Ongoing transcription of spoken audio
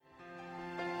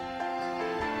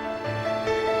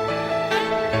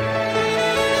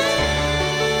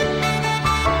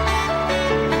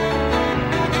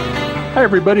Hi,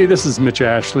 everybody. This is Mitch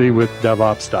Ashley with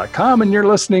DevOps.com, and you're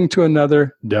listening to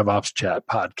another DevOps Chat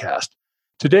podcast.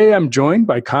 Today, I'm joined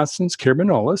by Constance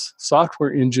Kirmanolis,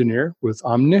 software engineer with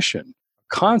Omnition.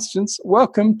 Constance,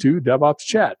 welcome to DevOps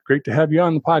Chat. Great to have you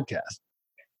on the podcast.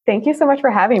 Thank you so much for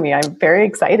having me. I'm very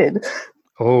excited.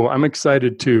 Oh, I'm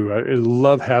excited too. I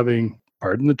love having,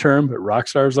 pardon the term, but rock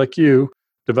stars like you,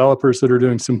 developers that are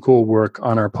doing some cool work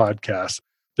on our podcast.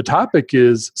 The topic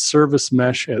is service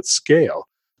mesh at scale.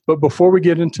 But before we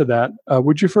get into that,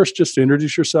 would you first just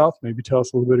introduce yourself? Maybe tell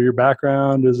us a little bit of your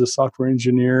background as a software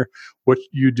engineer, what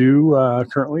you do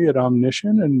currently at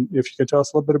Omnition, and if you could tell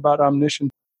us a little bit about Omnition.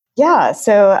 Yeah,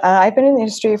 so I've been in the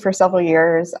industry for several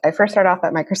years. I first started off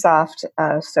at Microsoft,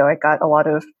 so I got a lot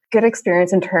of good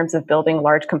experience in terms of building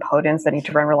large components that need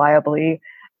to run reliably.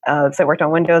 So I worked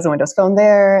on Windows and Windows Phone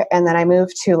there, and then I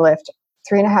moved to Lyft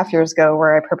 3.5 years ago,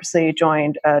 where I purposely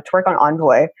joined to work on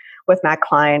Envoy with Matt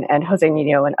Klein and Jose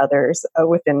Nino and others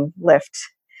within Lyft.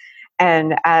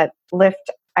 And at Lyft,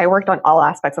 I worked on all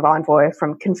aspects of Envoy,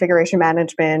 from configuration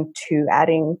management to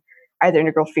adding either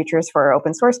integral features for our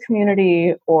open source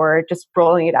community or just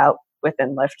rolling it out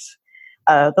within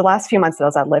Lyft. The last few months that I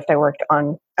was at Lyft, I worked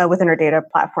on within our data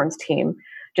platforms team,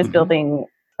 just building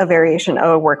a variation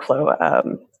of a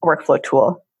workflow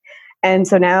tool. And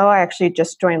so now I actually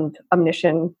just joined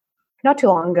Omnition not too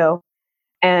long ago.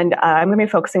 And I'm going to be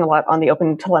focusing a lot on the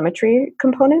OpenTelemetry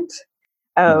component.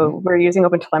 We're using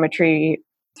OpenTelemetry.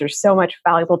 There's so much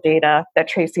valuable data that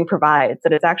tracing provides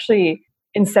that it's actually,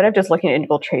 instead of just looking at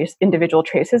individual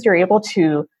traces, you're able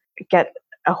to get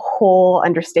a whole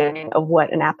understanding of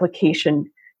what an application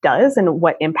does and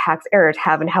what impacts errors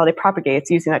have and how they propagate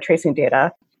using that tracing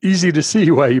data. Easy to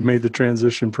see why you made the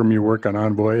transition from your work on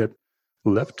Envoy at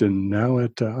Lyft and now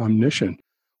at Omnition.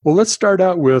 Well, let's start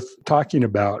out with talking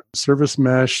about service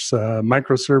mesh,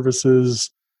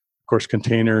 microservices, of course,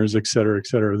 containers, et cetera, et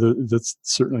cetera. That's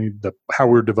certainly how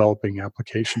we're developing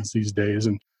applications these days.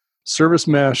 And service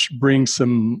mesh brings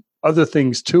some other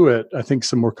things to it, I think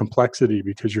some more complexity,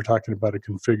 because you're talking about a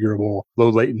configurable low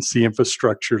latency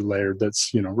infrastructure layer that's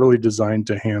really designed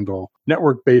to handle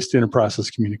network-based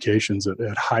inter-process communications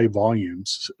at high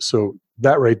volumes. So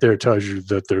that right there tells you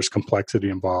that there's complexity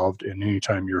involved. And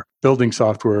anytime you're building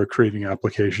software, creating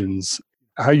applications,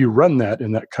 how you run that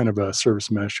in that kind of a service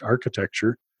mesh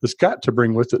architecture has got to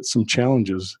bring with it some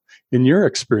challenges. In your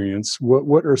experience,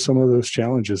 what are some of those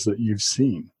challenges that you've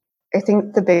seen? I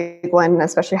think the big one,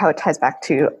 especially how it ties back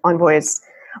to Envoy's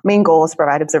main goal is to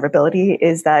provide observability,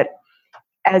 is that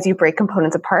as you break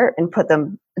components apart and put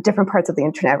them in different parts of the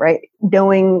internet, right,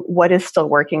 knowing what is still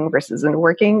working versus isn't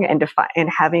working and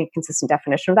having a consistent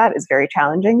definition of that is very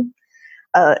challenging.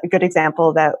 A good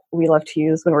example that we love to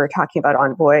use when we're talking about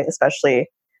Envoy, especially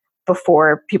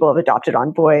before people have adopted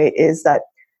Envoy, is that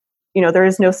there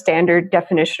is no standard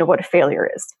definition of what a failure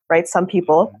is, right? Some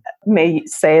people may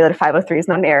say that a 503 is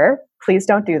not an error. Please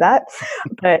don't do that.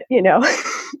 But,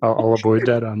 I'll avoid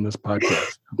that on this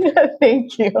podcast.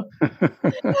 Thank you.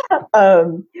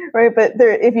 Right. But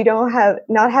if you don't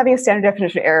not having a standard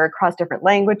definition of error across different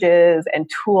languages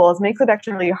and tools makes it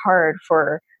actually really hard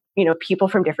for, people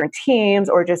from different teams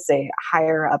or just say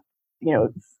higher up,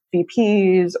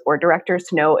 VPs or directors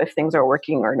to know if things are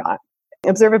working or not.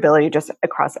 Observability just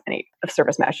across any of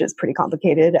service mesh is pretty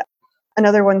complicated.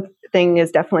 Another one thing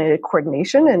is definitely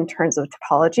coordination in terms of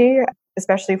topology,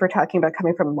 especially if we're talking about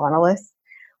coming from a monolith.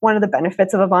 One of the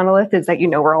benefits of a monolith is that you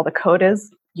know where all the code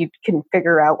is. You can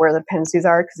figure out where the dependencies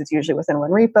are because it's usually within one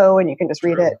repo and you can just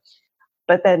read it.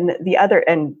 But then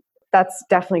and that's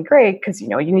definitely great because,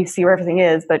 you need to see where everything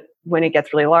is. But when it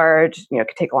gets really large, it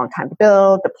could take a long time to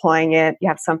build, deploying it. You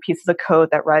have some pieces of code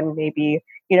that run maybe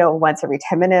once every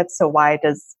 10 minutes. So why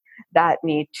does that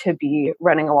need to be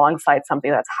running alongside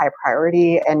something that's high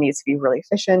priority and needs to be really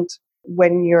efficient?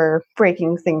 When you're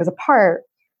breaking things apart,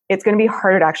 it's going to be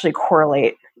harder to actually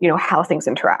correlate, how things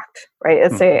interact, right?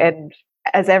 And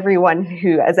as everyone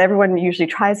usually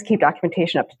tries to keep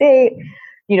documentation up to date,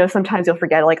 sometimes you'll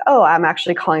forget I'm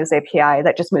actually calling this API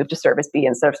that just moved to service B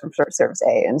instead of service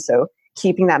A. And so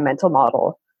keeping that mental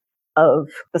model of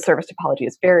the service topology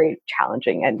is very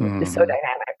challenging and is so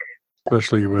dynamic.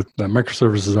 Especially with the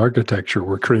microservices architecture,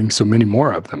 we're creating so many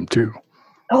more of them too.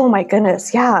 Oh my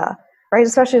goodness, yeah. Right,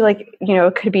 especially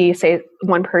it could be, say,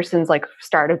 one person's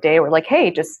start of day where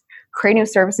hey, just create a new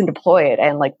service and deploy it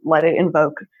and let it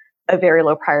invoke a very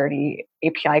low priority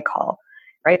API call,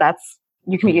 right?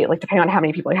 You can be depending on how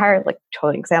many people you hire,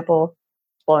 totally example,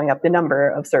 blowing up the number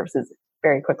of services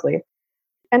very quickly.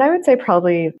 And I would say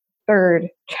probably third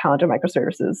challenge of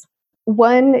microservices.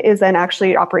 One is then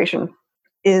actually operation,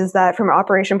 is that from an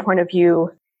operation point of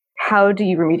view, how do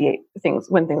you remediate things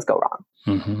when things go wrong?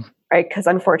 Mm-hmm. Right? Because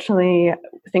unfortunately,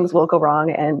 things will go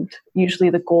wrong. And usually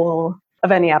the goal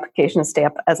of any application is to stay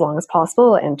up as long as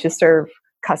possible and to serve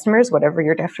customers, whatever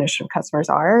your definition of customers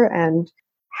are. And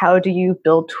how do you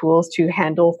build tools to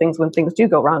handle things when things do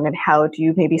go wrong? And how do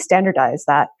you maybe standardize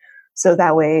that? So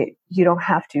that way you don't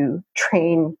have to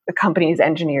train the company's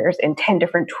engineers in 10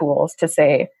 different tools to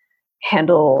say,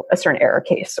 handle a certain error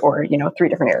case or, 3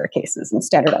 different error cases and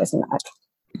standardizing that.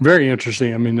 Very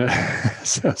interesting. I mean,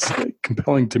 sounds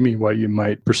compelling to me why you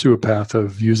might pursue a path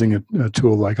of using a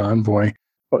tool like Envoy.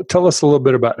 Well, tell us a little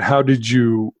bit about how did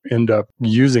you end up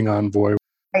using Envoy?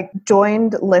 I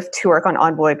joined Lyft to work on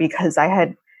Envoy because I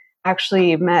had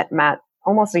actually met Matt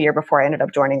almost a year before I ended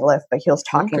up joining Lyft, but he was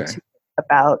talking to me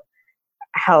about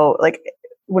how,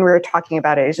 when we were talking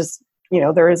about it, it's just,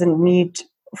 there is a need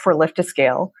for Lyft to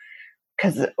scale,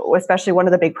 because especially one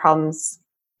of the big problems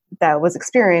that was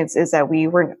experienced is that we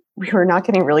were not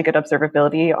getting really good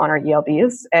observability on our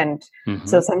ELBs. And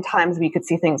so sometimes we could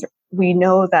see things, we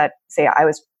know that, say, I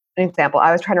was trying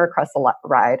to request a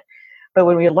ride, but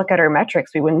when we look at our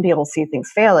metrics, we wouldn't be able to see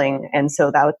things failing. And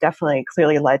so that definitely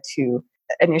clearly led to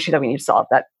an issue that we need to solve,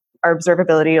 that our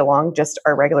observability along just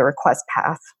our regular request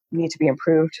path need to be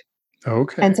improved.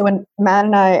 Okay. And so when Matt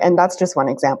and that's just one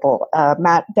example,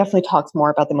 Matt definitely talks more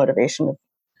about the motivation of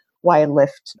why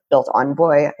Lyft built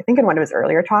Envoy, I think in one of his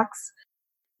earlier talks.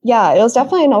 Yeah, it was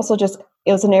definitely, and also just,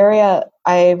 it was an area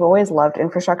I've always loved,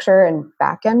 infrastructure and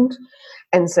backend.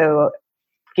 And so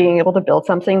being able to build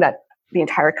something that the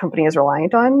entire company is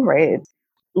reliant on, right?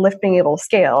 Lyft being able to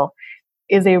scale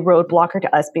is a roadblocker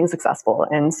to us being successful.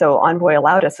 And so Envoy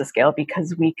allowed us to scale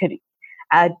because we could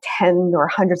add 10 or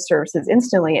 100 services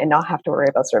instantly and not have to worry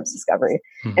about service discovery.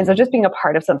 And so just being a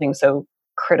part of something so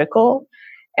critical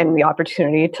and the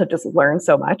opportunity to just learn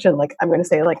so much. And I'm going to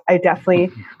say,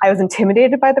 I was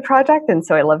intimidated by the project. And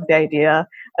so I love the idea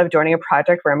of joining a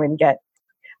project where I'm going to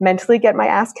mentally get my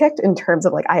ass kicked in terms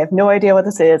of I have no idea what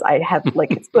this is. I have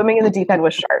swimming in the deep end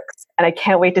with sharks, and I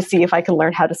can't wait to see if I can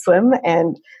learn how to swim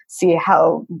and see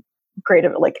how great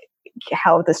of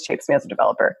how this shapes me as a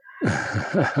developer.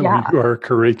 Yeah. You are a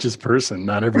courageous person.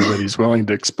 Not everybody's willing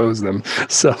to expose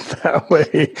themselves that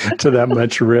way to that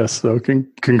much risk. So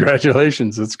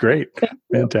congratulations. It's great.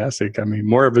 Fantastic. I mean,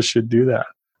 more of us should do that.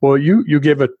 Well, you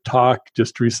gave a talk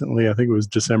just recently, I think it was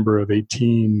December of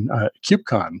 18,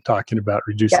 KubeCon, talking about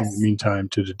reducing the mean time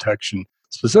to detection,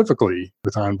 specifically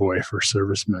with Envoy for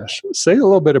Service Mesh. Say a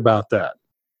little bit about that.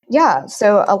 Yeah.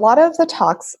 So a lot of the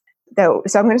talks, so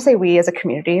I'm going to say we as a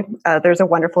community, there's a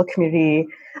wonderful community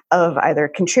of either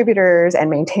contributors and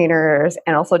maintainers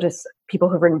and also just people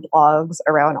who've written blogs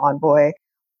around Envoy.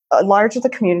 A large of the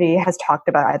community has talked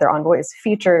about either Envoy's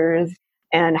features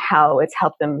and how it's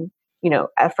helped them,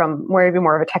 from maybe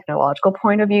more of a technological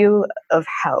point of view of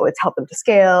how it's helped them to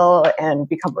scale and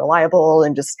become reliable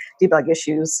and just debug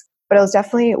issues. But it was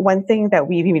definitely one thing that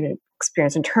we've even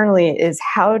experienced internally is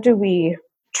how do we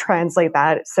translate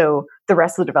that so the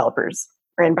rest of the developers,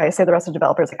 and by say the rest of the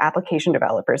developers, application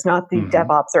developers, not the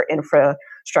DevOps or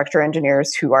infrastructure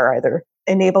engineers who are either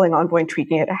enabling Envoy and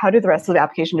tweaking it, how do the rest of the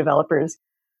application developers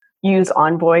use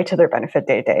Envoy to their benefit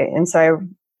day to day? And so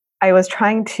I was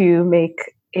trying to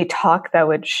make a talk that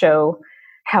would show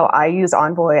how I use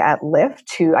Envoy at Lyft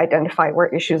to identify where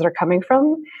issues are coming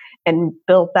from and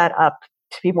build that up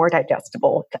to be more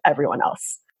digestible to everyone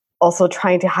else. Also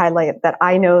trying to highlight that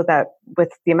I know that with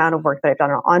the amount of work that I've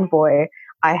done on Envoy,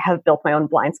 I have built my own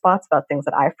blind spots about things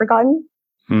that I've forgotten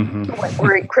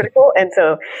were critical. And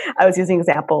so I was using an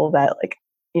example that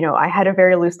I had a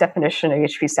very loose definition of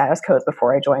HTTP status codes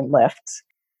before I joined Lyft.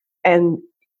 And,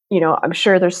 I'm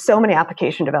sure there's so many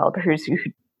application developers who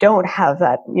don't have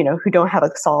that, who don't have a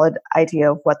solid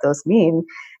idea of what those mean.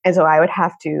 And so I would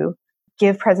have to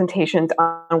give presentations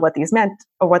on what these meant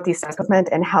or what these status codes meant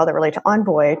and how they relate to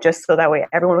Envoy, just so that way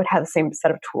everyone would have the same set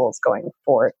of tools going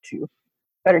forward to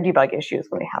better debug issues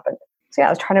when they happen. So yeah, I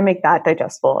was trying to make that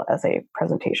digestible as a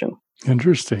presentation.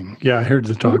 Interesting. Yeah, I heard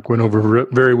the talk went over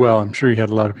very well. I'm sure you had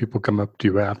a lot of people come up to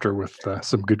you after with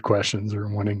some good questions or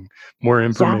wanting more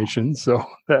information. Yeah. So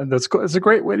that's cool. It's a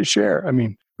great way to share. I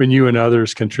mean, when you and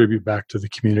others contribute back to the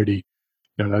community,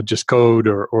 not just code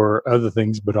or other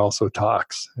things, but also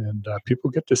talks. And people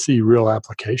get to see real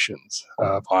applications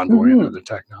of Envoy and other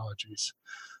technologies.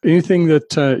 Anything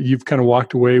that you've kind of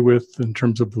walked away with in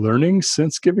terms of learning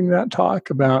since giving that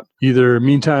talk about either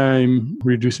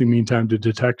reducing mean time to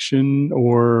detection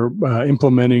or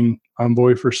implementing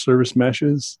Envoy for service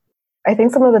meshes? I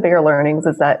think some of the bigger learnings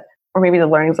is that, or maybe the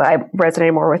learnings that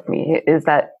resonated more with me, is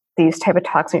that these type of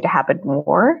talks need to happen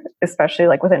more, especially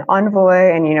like with an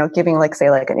Envoy and, giving like, say,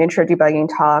 like an intro debugging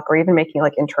talk or even making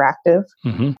like interactive.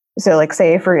 Mm-hmm. So like,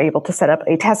 say if we're able to set up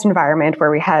a test environment where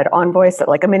we had Envoy set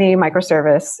like a mini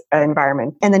microservice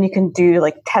environment, and then you can do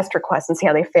like test requests and see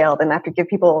how they failed, and have to give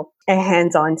people a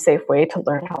hands-on safe way to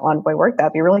learn how Envoy worked,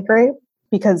 that'd be really great,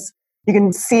 because you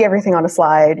can see everything on a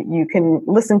slide, you can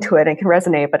listen to it, and it can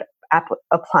resonate, but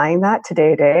applying that to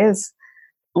day-to-day is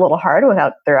a little hard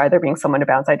without there either being someone to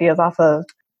bounce ideas off of.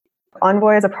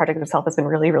 Envoy as a project itself has been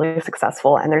really, really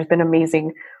successful, and there's been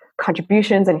amazing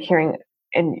contributions and hearing.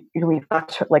 And we've got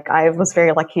to, like, I was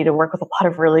very lucky to work with a lot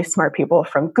of really smart people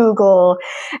from Google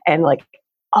and like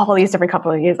all these different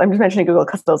companies. I'm just mentioning Google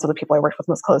because those are the people I worked with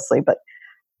most closely, but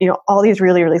all these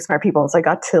really, really smart people. And so I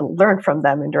got to learn from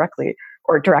them indirectly,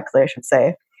 or directly, I should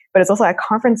say. But it's also at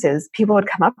conferences, people would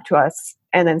come up to us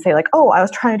and then say like, oh, I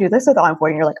was trying to do this with Envoy.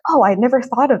 And you're like, oh, I never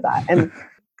thought of that. And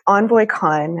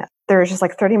EnvoyCon, there was just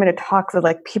like 30-minute talks of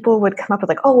like people would come up with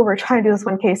like, oh, well, we're trying to do this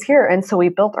one case here. And so we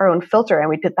built our own filter and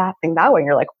we did that thing that way. And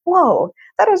you're like, whoa,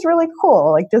 that is really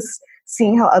cool. Like just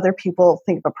seeing how other people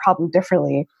think of a problem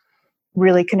differently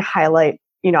really can highlight,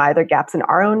 either gaps in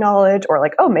our own knowledge or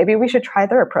like, oh, maybe we should try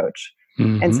their approach.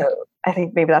 Mm-hmm. And so I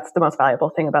think maybe that's the most valuable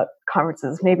thing about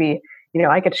conferences. Maybe,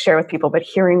 I get to share with people, but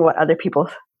hearing what other people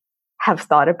have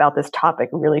thought about this topic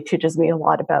really teaches me a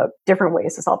lot about different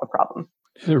ways to solve a problem.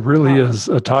 It really is.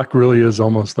 A talk really is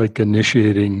almost like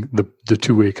initiating the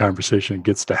two-way conversation. It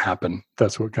gets to happen.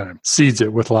 That's what kind of seeds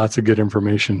it with lots of good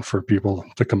information for people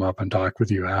to come up and talk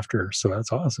with you after. So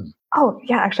that's awesome. Oh,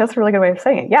 yeah. Actually, that's a really good way of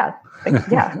saying it. Yeah.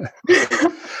 Yeah.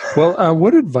 Well,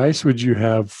 what advice would you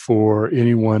have for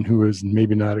anyone who is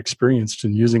maybe not experienced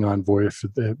in using Envoy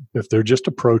if they're just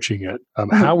approaching it?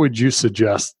 How would you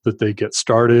suggest that they get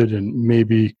started, and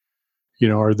maybe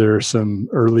are there some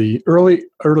early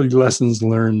lessons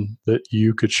learned that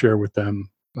you could share with them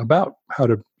about how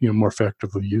to more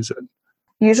effectively use it?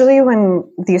 Usually when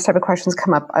these type of questions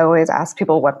come up, I always ask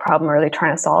people, what problem are they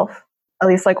trying to solve? At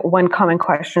least like one common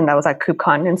question that was at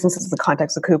KubeCon, and since this is the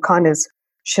context of KubeCon, is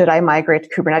should I migrate to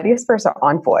Kubernetes first or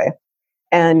Envoy?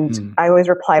 And I always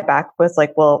reply back with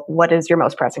like, well, what is your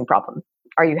most pressing problem?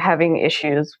 Are you having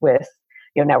issues with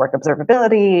network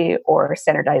observability or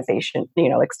standardization,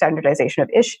 like standardization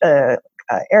of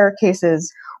error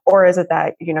cases, or is it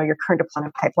that, your current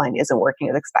deployment pipeline isn't working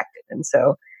as expected? And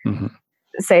so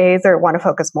say they want to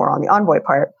focus more on the Envoy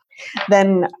part,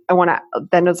 then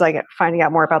it's like finding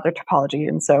out more about their topology.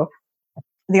 And so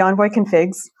the Envoy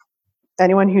configs,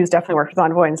 anyone who's definitely worked with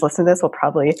Envoy and is listening to this will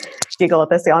probably giggle at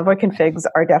this. The Envoy configs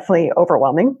are definitely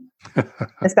overwhelming,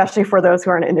 especially for those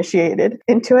who aren't initiated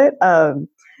into it.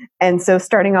 And so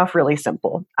starting off really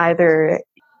simple, either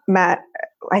Matt,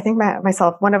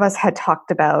 myself, one of us had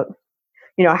talked about,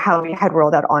 how we had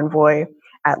rolled out Envoy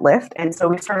at Lyft. And so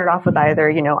we started off with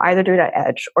either do it at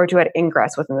edge or do it at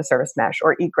ingress within the service mesh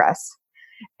or egress,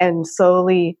 and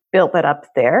slowly built that up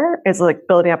there. It's like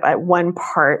building up at one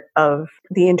part of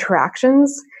the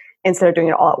interactions instead of doing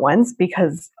it all at once,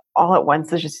 because all at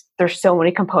once is just, there's so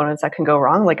many components that can go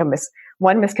wrong. Like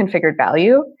one misconfigured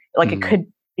value, like it could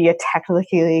be a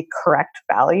technically correct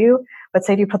value, but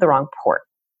say if you put the wrong port,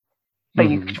 but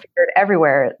you configured it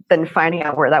everywhere, then finding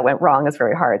out where that went wrong is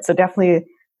very hard. So definitely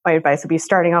my advice would be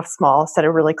starting off small, set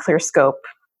a really clear scope,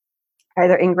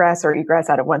 either ingress or egress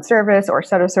out of one service or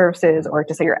set of services or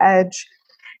just at your edge,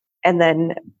 and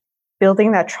then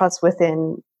building that trust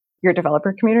within your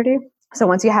developer community. So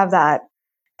once you have that,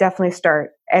 definitely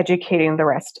start educating the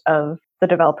rest of the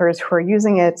developers who are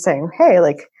using it, saying, hey,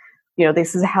 like,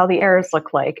 this is how the errors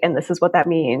look like, and this is what that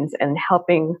means, and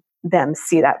helping them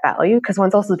see that value. Because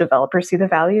once also developers see the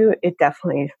value, it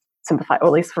definitely simplified, or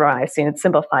at least from what I've seen, it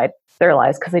simplified their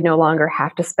lives, because they no longer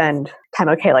have to spend time,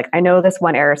 okay, like I know this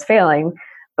one error is failing,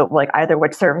 but like either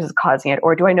which service is causing it,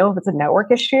 or do I know if it's a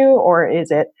network issue, or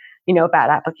is it, bad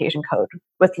application code?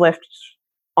 With Lyft,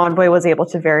 Envoy was able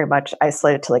to very much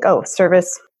isolate it to like, oh,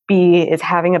 service B is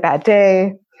having a bad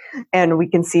day, and we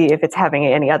can see if it's having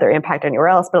any other impact anywhere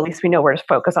else, but at least we know where to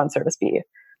focus on service B.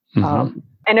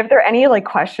 And if there are any like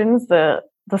questions, the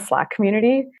Slack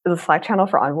community, the Slack channel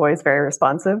for Envoy is very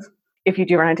responsive. If you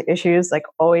do run into issues, like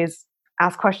always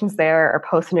ask questions there or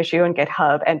post an issue on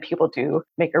GitHub, and people do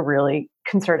make a really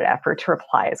concerted effort to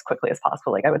reply as quickly as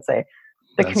possible. Like I would say,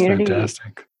 the That's community,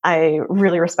 fantastic. I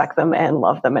really respect them and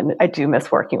love them, and I do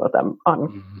miss working with them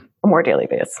on a more daily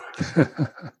basis.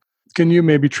 Can you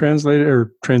maybe translate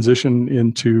or transition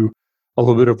into a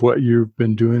little bit of what you've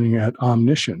been doing at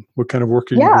Omnition? What kind of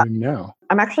work are you doing now?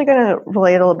 I'm actually going to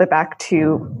relate a little bit back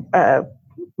to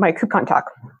my KubeCon talk.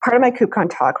 Part of my KubeCon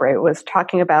talk, right, was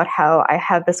talking about how I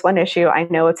have this one issue. I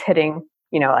know it's hitting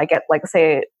I get like,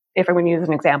 say, if I'm going to use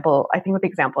an example, I think what the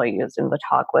example I used in the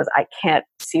talk was I can't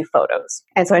see photos.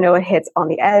 And so I know it hits on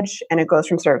the edge and it goes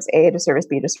from service A to service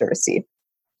B to service C.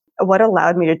 What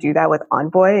allowed me to do that with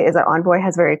Envoy is that Envoy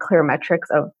has very clear metrics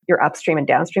of your upstream and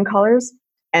downstream colors.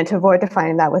 And to avoid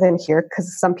defining that within here,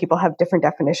 because some people have different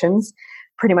definitions,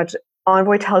 pretty much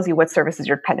Envoy tells you what services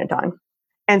you're dependent on.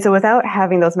 And so without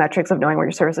having those metrics of knowing what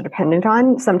your services are dependent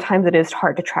on, sometimes it is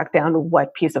hard to track down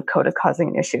what piece of code is causing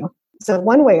an issue. So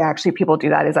one way actually people do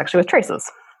that is actually with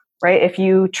traces, right? If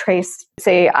you trace,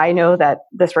 say, I know that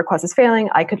this request is failing,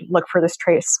 I could look for this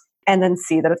trace and then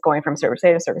see that it's going from service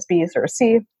A to service B to service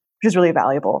C, which is really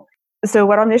valuable. So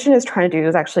what Omnition is trying to do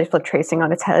is actually flip tracing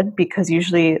on its head, because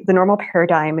usually the normal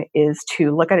paradigm is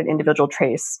to look at an individual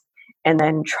trace and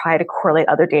then try to correlate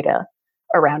other data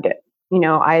around it.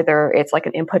 Either it's like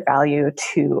an input value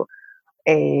to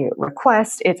a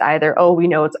request. It's either, we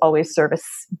know it's always service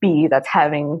B that's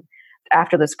having,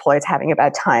 after this deploy, it's having a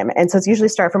bad time. And so it's usually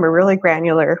start from a really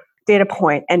granular data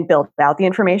point and build out the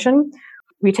information.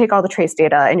 We take all the trace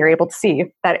data and you're able to see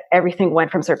that everything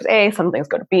went from service A, some things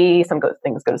go to B,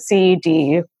 things go to C, D.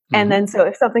 Mm-hmm. And then so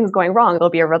if something's going wrong, there'll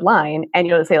be a red line and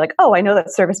you'll say like, I know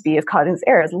that service B is causing these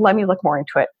errors. Let me look more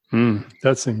into it.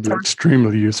 That seems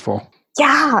extremely useful.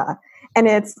 Yeah. And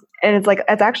it's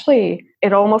actually,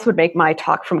 it almost would make my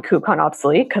talk from KubeCon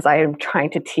obsolete, because I am trying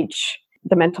to teach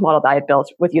the mental model that I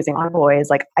built with using Envoy is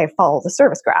like, I follow the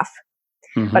service graph,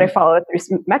 but I follow it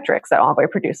through metrics that Envoy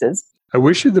produces. I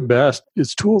wish you the best.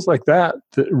 It's tools like that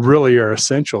really are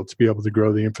essential to be able to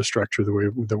grow the infrastructure the way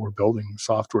that we're building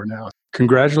software now.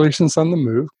 Congratulations on the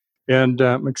move. And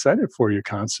I'm excited for you,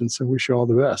 Constance, and wish you all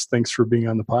the best. Thanks for being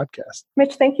on the podcast.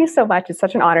 Mitch, thank you so much. It's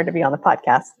such an honor to be on the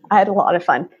podcast. I had a lot of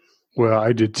fun. Well,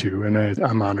 I did too, and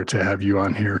I'm honored to have you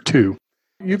on here too.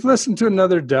 You've listened to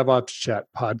another DevOps Chat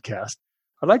podcast.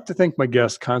 I'd like to thank my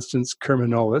guest, Constance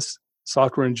Kermanolis,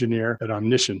 software engineer at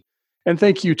Omnition. And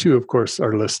thank you too, of course,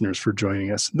 our listeners for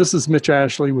joining us. This is Mitch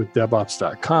Ashley with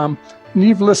DevOps.com, and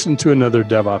you've listened to another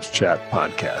DevOps Chat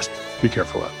podcast. Be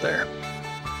careful out there.